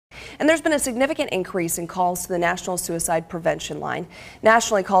And there's been a significant increase in calls to the National Suicide Prevention Line.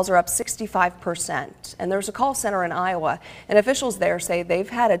 Nationally, calls are up 65%. And there's a call center in Iowa, and officials there say they've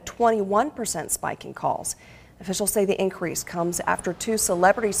had a 21% spike in calls. Officials say the increase comes after two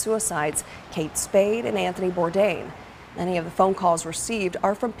celebrity suicides, Kate Spade and Anthony Bourdain. Many of the phone calls received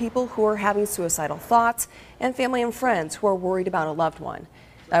are from people who are having suicidal thoughts and family and friends who are worried about a loved one.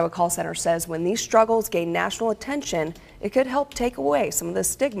 The Iowa Call Center says when these struggles gain national attention, it could help take away some of the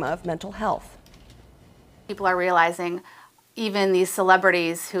stigma of mental health. People are realizing even these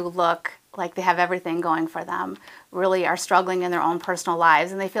celebrities who look like they have everything going for them really are struggling in their own personal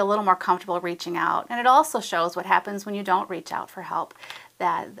lives, and they feel a little more comfortable reaching out. And it also shows what happens when you don't reach out for help,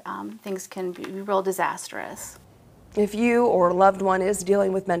 that things can be real disastrous. If you or a loved one is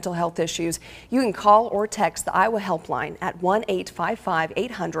dealing with mental health issues, you can call or text the Iowa Helpline at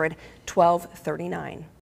 1-855-800-1239.